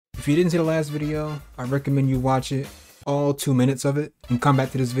If you didn't see the last video, I recommend you watch it, all 2 minutes of it, and come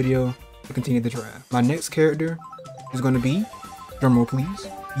back to this video to continue the draft. My next character is going to be, drumroll please,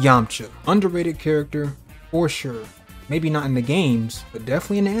 Yamcha. Underrated character for sure. Maybe not in the games, but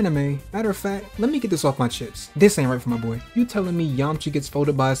definitely in the anime. Matter of fact, let me get this off my chest. This ain't right for my boy. You telling me Yamcha gets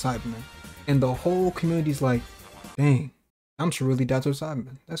folded by a Cyberman, and the whole community's like, dang, Yamcha really died to a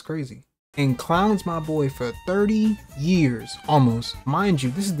Cyberman. That's crazy. And clowns my boy for 30 years, almost. Mind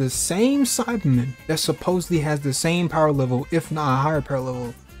you, this is the same Cyberman that supposedly has the same power level, if not a higher power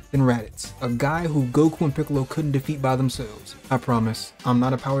level, than Raditz. A guy who Goku and Piccolo couldn't defeat by themselves. I promise, I'm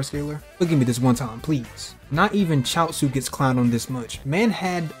not a power scaler, but give me this one time, please. Not even Chaozu gets clowned on this much. Man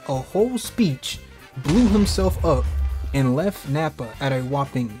had a whole speech, blew himself up, and left Nappa at a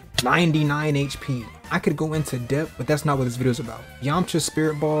whopping 99 HP. I could go into depth, but that's not what this video is about. Yamcha,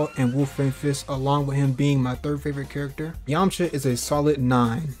 Spirit Ball, and Wolfram Fist, along with him being my third favorite character. Yamcha is a solid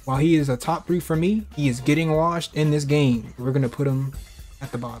 9. While he is a top 3 for me, he is getting washed in this game. We're gonna put him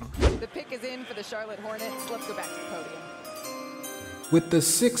at the bottom. The pick is in for the Charlotte Hornets. Let's go back to the podium. With the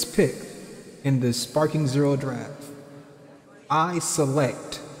 6th pick in the Sparking Zero draft, I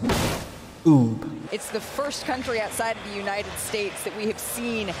select Oob. It's the first country outside of the United States that we have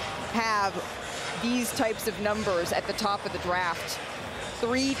seen have these types of numbers at the top of the draft.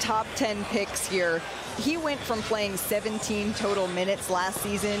 3 top 10 picks here. He went from playing 17 total minutes last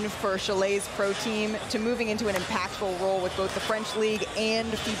season for Chalet's pro team to moving into an impactful role with both the French League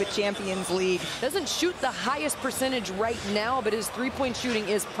and FIBA Champions League. Doesn't shoot the highest percentage right now, but his three-point shooting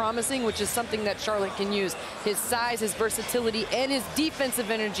is promising, which is something that Charlotte can use. His size, his versatility, and his defensive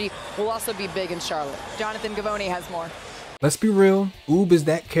energy will also be big in Charlotte. Jonathan Gavoni has more. Let's be real, Oob is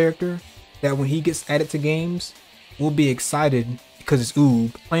that character that when he gets added to games, we'll be excited because it's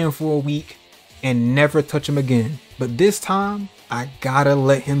Oob, playing for a week, and never touch him again. But this time, I gotta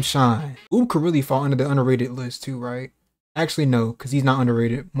let him shine. Oob could really fall under the underrated list too, right? Actually, no, because he's not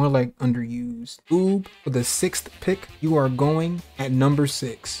underrated, more like underused. Oob, for the 6th pick, you are going at number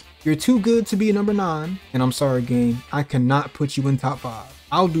 6. You're too good to be a number 9, and I'm sorry game, I cannot put you in top 5.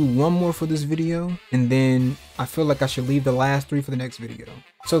 I'll do one more for this video, and then I feel like I should leave the last 3 for the next video.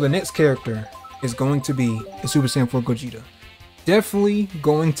 So the next character is going to be the Super Saiyan 4 Gogeta. Definitely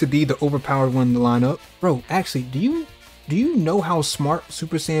going to be the overpowered one in the lineup. Bro, actually, do you know how smart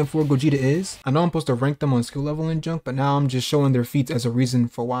Super Saiyan 4 Gogeta is? I know I'm supposed to rank them on skill level and junk, but now I'm just showing their feats as a reason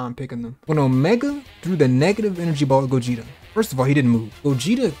for why I'm picking them. When Omega threw the negative energy ball at Gogeta, first of all, he didn't move.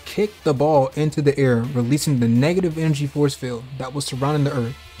 Gogeta kicked the ball into the air, releasing the negative energy force field that was surrounding the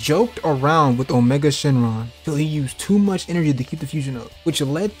earth. Joked around with Omega Shenron till he used too much energy to keep the fusion up, which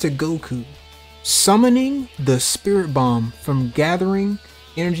led to Goku summoning the Spirit Bomb from gathering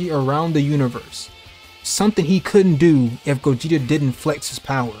energy around the universe. Something he couldn't do if Gogeta didn't flex his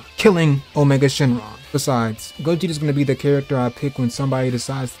power, killing Omega Shenron. Besides, Gogeta's gonna be the character I pick when somebody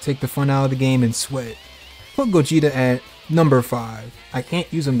decides to take the fun out of the game and sweat. Put Gogeta at number 5. I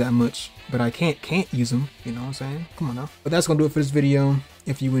can't use him that much, but I can't use him, you know what I'm saying? Come on now. But that's gonna do it for this video.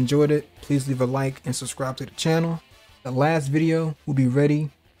 If you enjoyed it, please leave a like and subscribe to the channel. The last video will be ready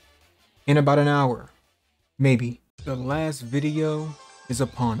in about an hour, maybe. The last video is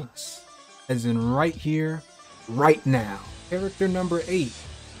upon us, as in right here, right now. Character number 8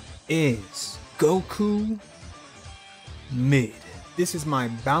 is Goku Mid. This is my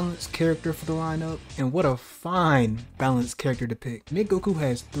balanced character for the lineup, and what a fine balanced character to pick. Mid Goku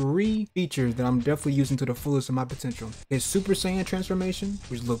has 3 features that I'm definitely using to the fullest of my potential. His Super Saiyan transformation,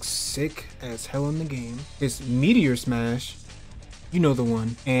 which looks sick as hell in the game. His Meteor Smash, you know the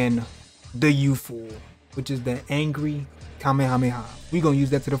one, and the U-Fool, which is the angry Kamehameha. We gonna use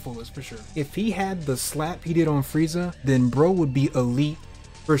that to the fullest for sure. If he had the slap he did on Frieza, then bro would be elite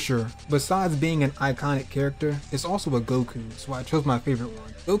for sure. Besides being an iconic character, it's also a Goku, so I chose my favorite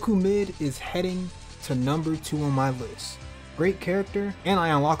one. Goku Mid is heading to number 2 on my list. Great character, and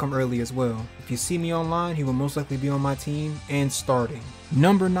I unlock him early as well. If you see me online, he will most likely be on my team and starting.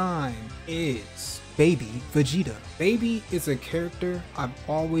 Number 9 is Baby Vegeta. Baby is a character I've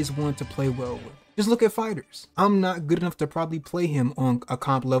always wanted to play well with. Just look at fighters. I'm not good enough to probably play him on a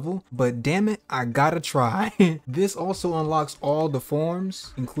comp level, but damn it, I gotta try. This also unlocks all the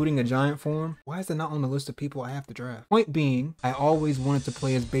forms, including a giant form. Why is it not on the list of people I have to draft? Point being, I always wanted to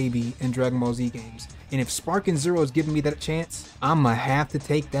play as Baby in Dragon Ball Z games, and if Sparking Zero is giving me that chance, I'ma have to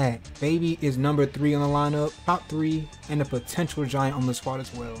take that. Baby is number 3 on the lineup, top 3, and a potential giant on the squad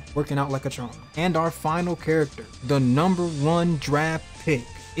as well, working out like a charm. And our final character, the number 1 draft pick,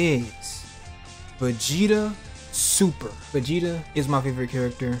 is Vegeta Super. Vegeta is my favorite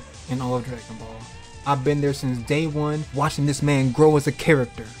character in all of Dragon Ball. I've been there since day one, watching this man grow as a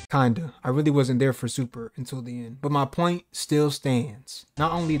character. Kinda. I really wasn't there for Super until the end. But my point still stands.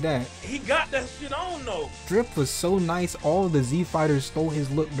 Not only that, he got that shit on though. Drip was so nice, all the Z fighters stole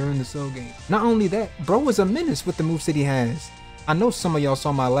his look during the Cell game. Not only that, bro was a menace with the moveset he has. I know some of y'all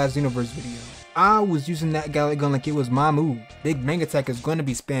saw my last Universe video. I was using that Gallic gun like it was my move. Big Bang Attack is gonna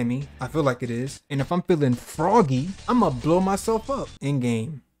be spammy. I feel like it is. And if I'm feeling froggy, I'ma blow myself up in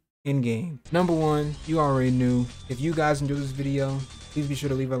game. Number one, you already knew. If you guys enjoyed this video, please be sure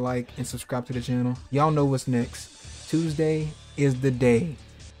to leave a like and subscribe to the channel. Y'all know what's next. Tuesday is the day.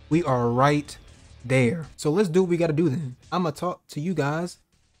 We are right there. So let's do what we gotta do then. I'ma talk to you guys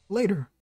later.